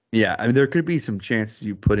 Yeah, I mean there could be some chances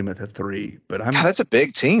you put him at the 3, but God, that's a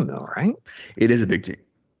big team though, right? It is a big team.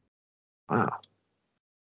 Wow.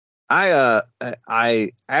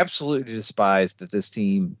 I absolutely despise that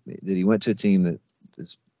he went to a team that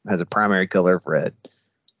has a primary color of red.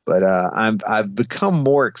 But I've become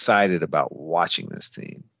more excited about watching this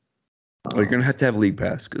team. You're gonna have to have League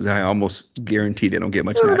Pass because I almost guarantee they don't get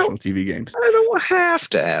much national TV games. I don't have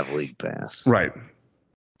to have League Pass, right?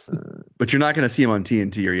 But you're not gonna see them on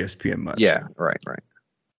TNT or ESPN much. Yeah, right.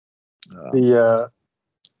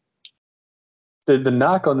 The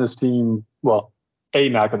knock on this team. Well, a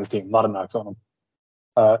knock on this team. A lot of knocks on them.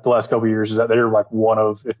 The last couple of years is that they're like one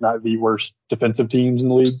of, if not the worst defensive teams in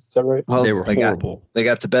the league. Is that right? Well, they were horrible. They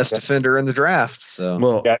got the best defender in the draft. So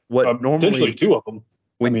normally potentially 2 of them.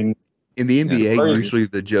 In the NBA, usually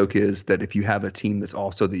the joke is that if you have a team that's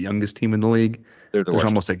also the youngest team in the league, there's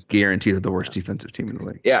almost a guarantee that the worst defensive team in the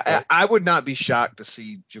league. Yeah, I would not be shocked to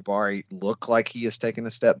see Jabari look like he has taken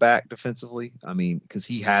a step back defensively. I mean, because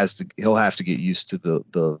he'll have to get used to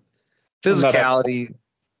the physicality,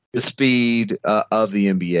 the speed of the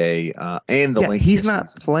NBA, and the length. He's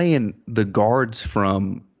not playing the guards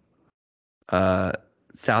from South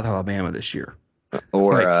Alabama this year.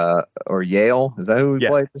 Or Yale. Is that who we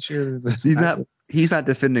played this year? He's not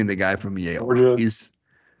defending the guy from Yale. Georgia.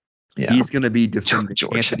 He's going to be defending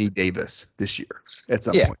Anthony Davis this year at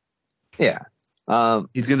some point. Yeah.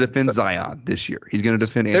 He's going to defend Zion this year. He's going to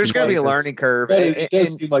defend. There's going to be a learning curve. It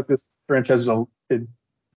does seem like this franchise is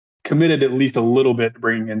committed at least a little bit to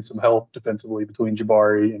bringing in some help defensively between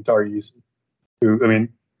Jabari and Tari.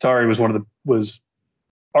 Tari was was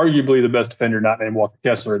arguably the best defender not named Walker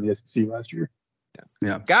Kessler in the SEC last year.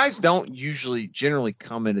 Yeah. Guys don't generally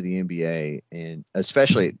come into the NBA, and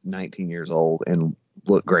especially at 19 years old, and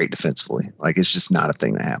look great defensively. Like, it's just not a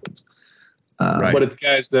thing that happens. Right. But it's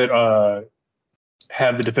guys that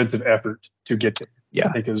have the defensive effort to get there. Yeah.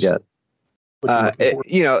 I think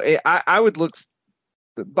I would look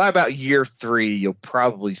by about year 3, you'll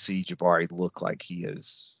probably see Jabari look like he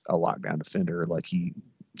is a lockdown defender like he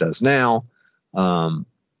does now.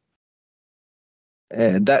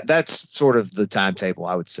 And that's sort of the timetable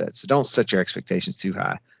I would set. So don't set your expectations too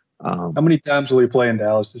high. How many times will he play in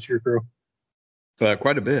Dallas this year, Crow?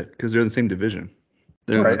 Quite a bit because they're in the same division.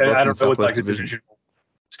 Right. I don't know what the divisional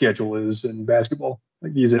schedule is in basketball.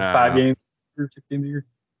 Like, is it 5 games or 6 games a year?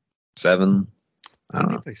 7. I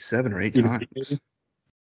don't know. Play 7 or 8 times.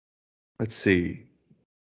 Let's see.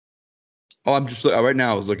 Oh, I'm just right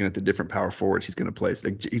now. I was looking at the different power forwards he's going to play. So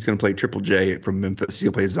he's going to play Triple J from Memphis.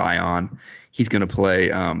 He'll play Zion. He's going to play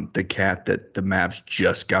the cat that the Mavs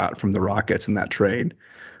just got from the Rockets in that trade,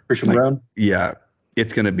 Christian Brown. Yeah,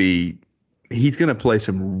 it's going to be. He's going to play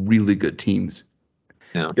some really good teams.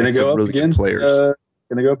 Yeah, going to go up against players. Going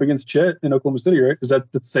to go up against Chet in Oklahoma City, right? Because that's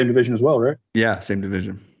the same division as well, right? Yeah, same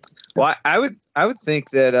division. Well, I would think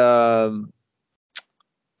that.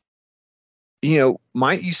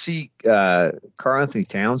 Might you see Karl-Anthony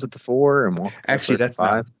Towns at the 4 and Walker actually that's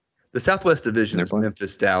 5? not the Southwest Division. Is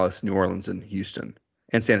Memphis, Dallas, New Orleans, and Houston,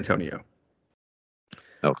 and San Antonio.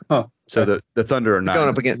 Okay. Huh. So the Thunder are not going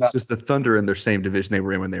up against just the Thunder in their same division they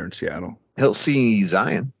were in when they were in Seattle. He'll see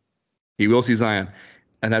Zion. He will see Zion,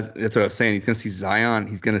 and that's what I was saying. He's going to see Zion.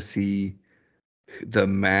 He's going to see the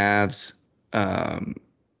Mavs.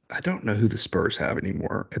 I don't know who the Spurs have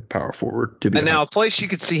anymore at power forward. And now a place you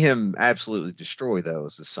could see him absolutely destroy, though,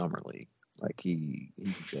 is the Summer League. Like he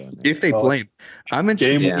if they play him. I'm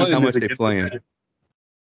interested to see how much they play him.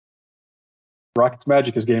 Rockets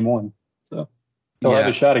Magic is game 1. So they'll have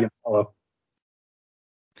a shot against Paulo.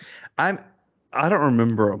 I don't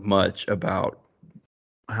remember much about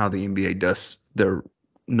how the NBA does their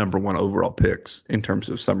number 1 overall picks in terms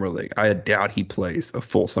of Summer League. I doubt he plays a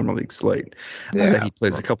full Summer League slate. I bet he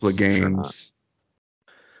plays a couple of games.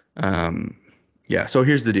 So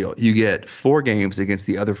here's the deal. You get 4 games against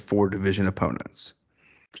the other 4 division opponents.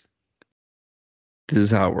 This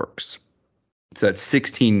is how it works. So that's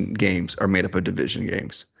 16 games are made up of division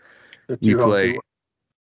games. You play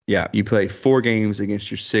 4 games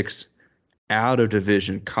against your 6 out of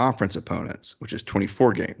division conference opponents, which is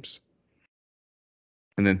 24 games.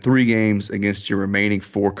 And then 3 games against your remaining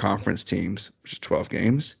 4 conference teams, which is 12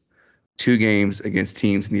 games. 2 games against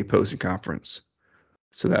teams in the opposing conference.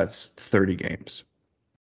 So that's 30 games.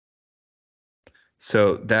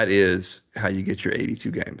 So that is how you get your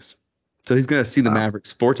 82 games. So he's going to see the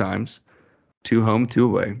Mavericks 4 times, 2 home, 2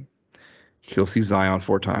 away. He'll see Zion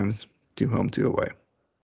 4 times, 2 home, 2 away.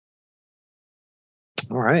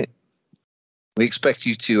 All right. We expect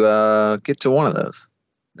you to get to one of those,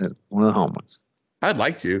 one of the home ones. I'd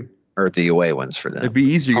like to. Or the away ones for them. It'd be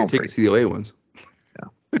easier to Home take free. to see the away ones.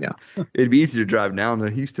 Yeah. It'd be easier to drive down to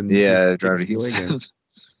Houston. Yeah, drive to take the away Houston. games.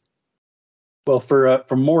 Well, for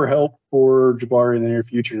more help for Jabari in the near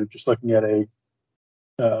future, just looking at a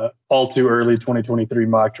all too early 2023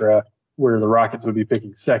 mock draft where the Rockets would be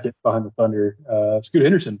picking second behind the Thunder. Scoot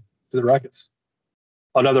Henderson to the Rockets,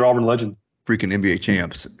 another Auburn legend. Freaking NBA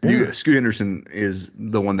champs. Scoot Henderson is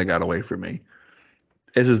the one that got away from me.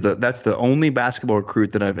 That's the only basketball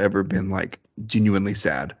recruit that I've ever been like genuinely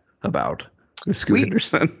sad about. Scoot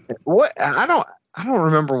Henderson. What I don't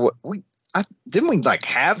remember what didn't we like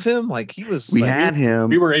have him? Like he was. We had him.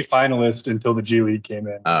 We were a finalist until the G League came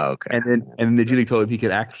in. Oh, okay. And then the G League told him he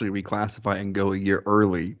could actually reclassify and go a year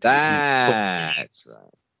early. That's right.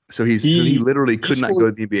 So he literally could not go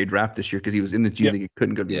to the NBA draft this year because he was in the G League and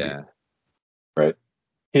couldn't go to the NBA. Right.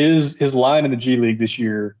 His line in the G League this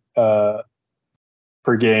year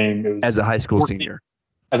per game it was as a high school senior.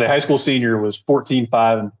 As a high school senior was 14,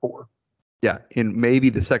 5, and 4. Yeah, in maybe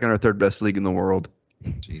the second or third best league in the world.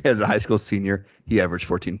 Jesus. As a high school senior, he averaged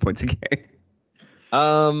 14 points a game.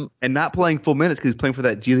 And not playing full minutes because he's playing for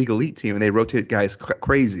that G League elite team, and they rotate guys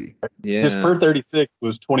crazy. Yeah. His per 36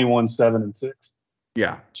 was 21, 7, and 6.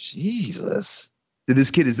 Yeah. Jesus. This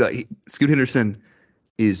kid is Scoot Henderson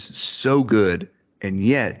is so good, and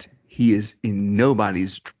yet he is in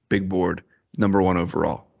nobody's big board number 1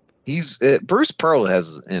 overall. He's Bruce Pearl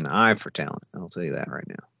has an eye for talent. I'll tell you that right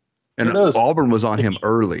now. And Auburn was on him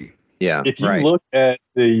early. Yeah, if you look at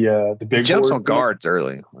the big he jumps board, on guards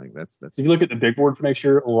early. Like that's. If you look at the big board for next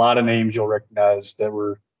year, a lot of names you'll recognize that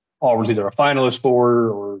were Auburn's either a finalist for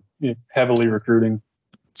or heavily recruiting.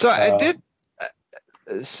 So I did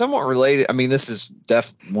somewhat related. I mean, this is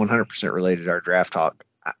 100% related to our draft talk.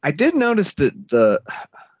 I did notice that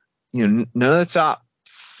none of the top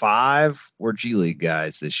 5 were G League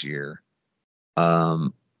guys this year.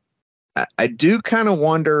 I do kind of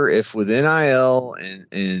wonder if with NIL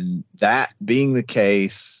and that being the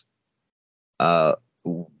case,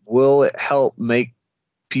 will it help make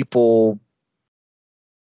people,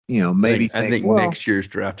 maybe I think next year's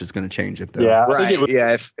draft is going to change it though. Yeah, right.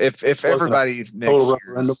 Yeah. If everybody next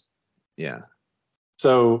year's, yeah.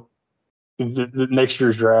 So the next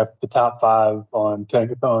year's draft, the top 5 on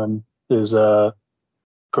Tankathon is Carl,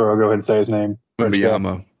 go ahead and say his name.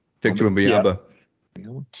 Wembanyama. Victor Wembanyama.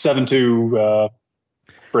 7'2"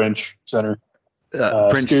 French center.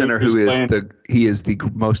 French center who is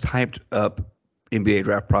the most hyped up NBA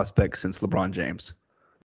draft prospect since LeBron James.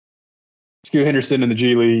 Scoot Henderson in the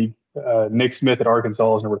G League. Nick Smith at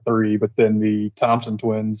Arkansas is number 3, but then the Thompson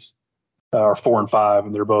twins are 4 and 5,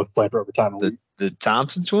 and they're both playing for overtime. The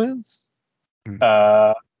Thompson twins?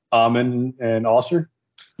 Amon and Osser.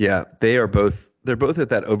 Yeah, they're both at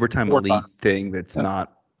that overtime elite thing that's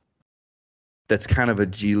kind of a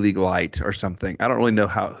G League light or something. I don't really know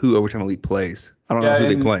who overtime elite plays. I don't know who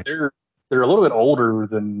they play. They're a little bit older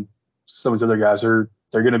than some of the other guys. They're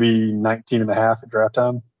going to be 19 and a half at draft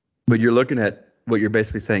time. But you're looking at what you're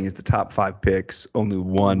basically saying is the top 5 picks, only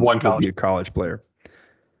one will be a college player.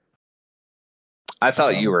 I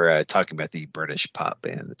thought you were talking about the British pop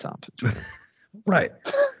band, the Thompson twins. Right.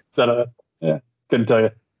 Couldn't tell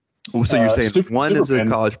you. Well, so you're saying one is a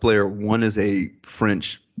college player, one is a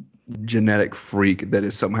French genetic freak that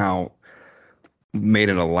is somehow made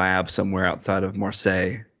in a lab somewhere outside of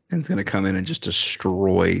Marseille and is going to come in and just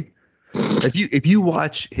destroy. If you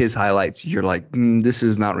watch his highlights, you're like, this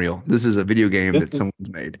is not real. This is a video game that someone's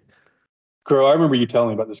made. Crow, I remember you telling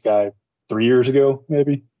me about this guy 3 years ago,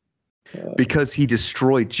 maybe. Because he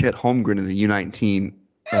destroyed Chet Holmgren in the U19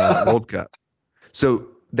 World Cup. So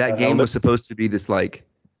that game was supposed to be this like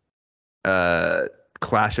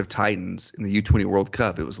clash of titans in the U20 World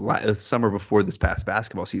Cup. It was summer before this past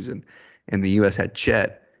basketball season, and the U.S. had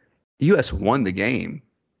Chet. The U.S. won the game,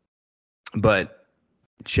 but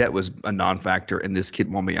Chet was a non-factor, and this kid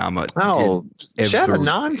Wembanyama. Oh, Chet a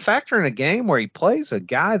non-factor in a game where he plays a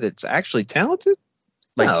guy that's actually talented?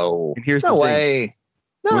 No, and here's no the way. Thing.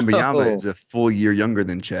 No. Wembanyama is a full year younger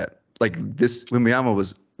than Chet. Like this, Wembanyama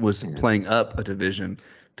was playing up a division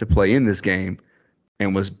to play in this game,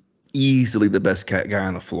 and was easily the best guy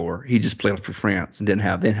on the floor. He just played for France and didn't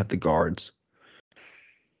have the guards.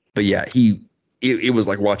 But yeah, it was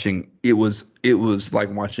like watching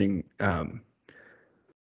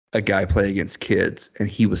a guy play against kids, and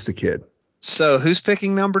he was the kid. So who's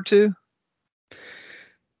picking number 2?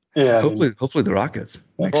 Yeah, hopefully the Rockets.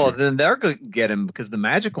 Well, then they're going to get him because the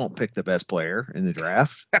Magic won't pick the best player in the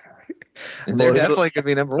draft, and they're definitely going to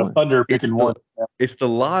be number 1. Thunder picking 1. It's the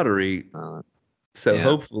lottery, so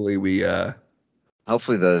hopefully we.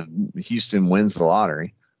 Hopefully the Houston wins the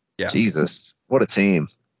lottery. Yeah. Jesus, What a team.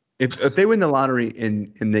 If they win the lottery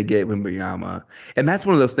and they get Wembanyama, and that's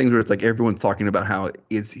one of those things where it's like everyone's talking about how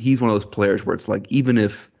he's one of those players where it's like even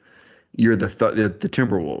if you're the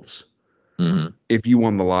Timberwolves, if you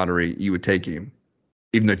won the lottery, you would take him,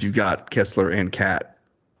 even if you got Kessler and Cat,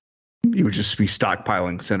 you would just be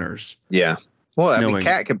stockpiling centers. Yeah. Well, I mean,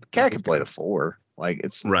 Cat can play the 4. Like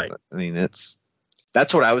it's right. I mean, that's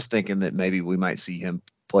what I was thinking, that maybe we might see him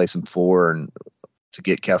play some 4 and to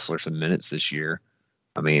get Kessler some minutes this year.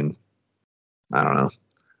 I mean, I don't know.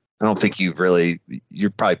 I don't think you're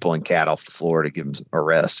probably pulling Cat off the floor to give him a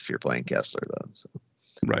rest if you're playing Kessler, though. So.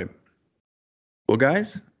 Right. Well,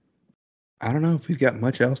 guys, I don't know if we've got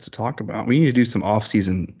much else to talk about. We need to do some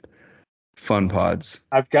off-season fun pods.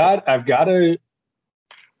 I've got a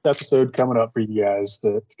episode coming up for you guys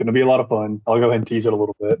that's going to be a lot of fun. I'll go ahead and tease it a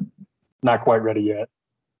little bit. Not quite ready yet.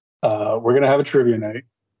 We're going to have a trivia night.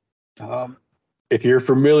 If you're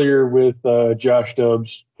familiar with Josh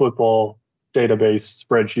Stubbs' football database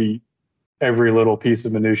spreadsheet, every little piece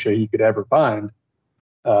of minutia he could ever find,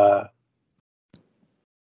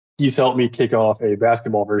 he's helped me kick off a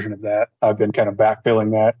basketball version of that. I've been kind of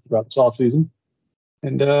backfilling that throughout this offseason.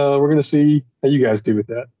 And we're going to see how you guys do with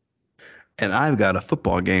that. And I've got a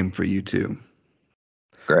football game for you, too.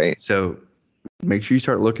 Great. So make sure you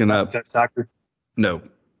start looking up. Is that soccer? No.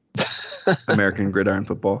 American Gridiron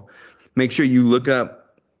Football. Make sure you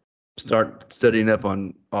start studying up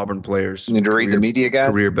on Auburn players. You need to read the media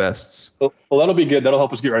guide? Career bests. Well, that'll be good. That'll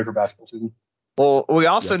help us get ready for basketball season. Well, we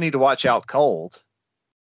also need to watch Out Cold.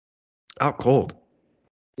 Out Cold?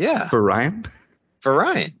 Yeah. For Ryan? For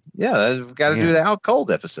Ryan. Yeah, we've got to do the Out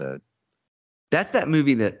Cold episode. That's that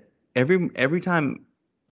movie that every time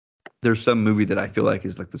there's some movie that I feel like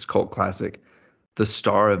is like this cult classic, the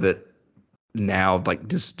star of it now like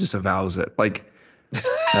disavows it. Like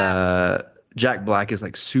Jack Black is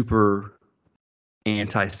like super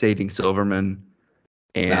anti-Saving Silverman,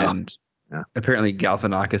 and apparently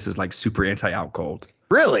Galifianakis is like super anti-Out Cold.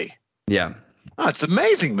 Really? Yeah. Oh, it's an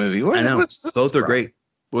amazing movie. I know. Both are great.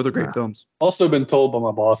 Both are great films. Also been told by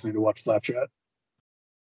my boss I need to watch Slapshot.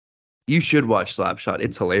 You should watch Slapshot.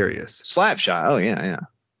 It's hilarious. Slapshot. Oh yeah.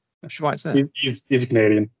 I should watch that. He's a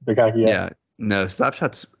Canadian. Big hockey. Yeah. No,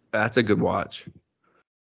 that's a good watch.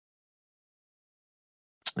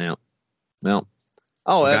 Yeah. Well.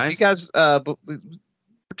 Oh, you guys. We're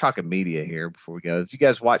talking media here before we go. Have you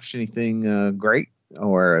guys watched anything great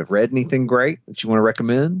or read anything great that you want to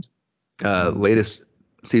recommend? Latest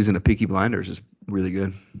season of Peaky Blinders is really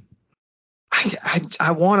good.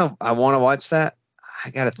 I want to watch that. I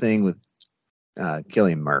got a thing with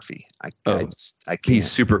Cillian Murphy. I can't. He's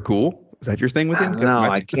super cool. Is that your thing with him? No,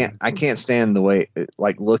 I can't. I can't stand the way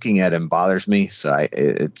like looking at him bothers me. So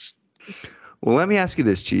it's. Well, let me ask you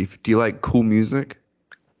this, Chief. Do you like cool music?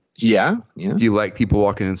 Yeah. Do you like people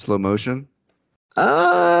walking in slow motion?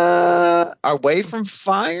 Away from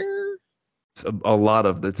Fire? A lot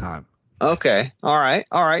of the time. Okay. All right.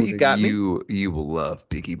 You got me. You will love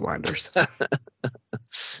Peaky Blinders.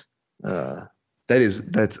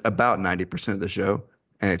 That's about 90% of the show,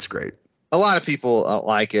 and it's great. A lot of people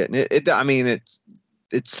like it, and I mean, it's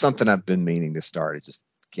something I've been meaning to start. It just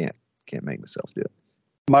can't make myself do it.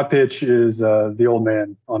 My pitch is The Old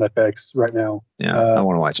Man on FX right now. Yeah, I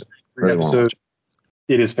want to watch it. Really want to watch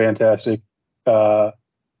it. It is fantastic. I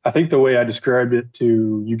think the way I described it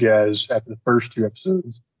to you guys after the first 2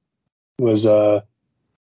 episodes was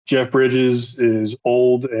Jeff Bridges is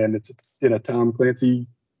old and it's in a Tom Clancy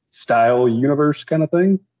style universe kind of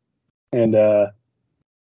thing. And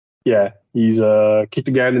he's kicked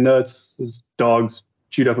a guy in the nuts. His dogs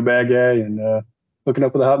chewed up a bad guy and hooking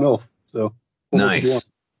up with a hot MILF. So nice.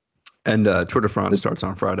 And Tour de France starts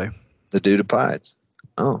on Friday. The Dude Pides.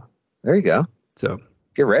 Oh, there you go. So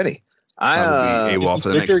get ready. Is this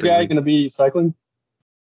Victor guy going to be cycling?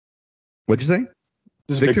 What'd you say?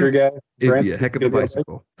 This Victor guy? It'd be a heck of a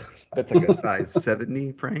bicycle. That's like a size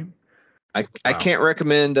 70 frame. I can't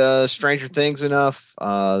recommend Stranger Things enough.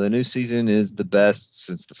 The new season is the best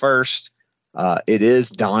since the first. It is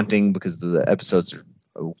daunting because the episodes are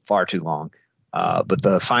far too long. But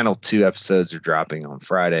the final 2 episodes are dropping on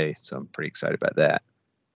Friday, so I'm pretty excited about that.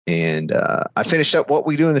 And I finished up What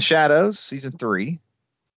We Do in the Shadows, season 3.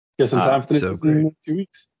 Get some time for this in 2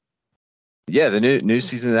 weeks. Yeah, the new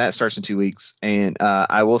season of that starts in 2 weeks, and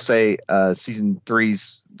I will say season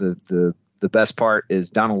 3's the best part is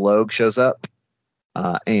Donald Logue shows up,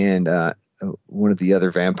 and one of the other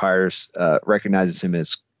vampires recognizes him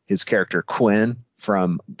as his character Quinn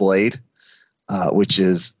from Blade, which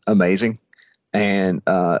is amazing. And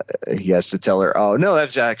he has to tell her, "Oh no,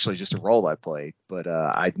 that's actually just a role I played, but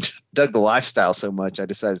I dug the lifestyle so much I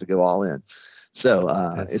decided to go all in."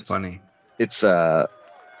 So it's funny. It's a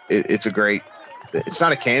great. It's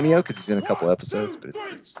not a cameo because he's in a couple episodes, but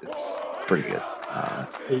it's pretty good.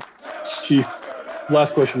 Hey, Chief,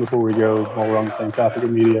 last question before we go, while we're on the same topic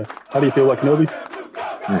of media. How do you feel about Kenobi?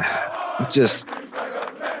 Just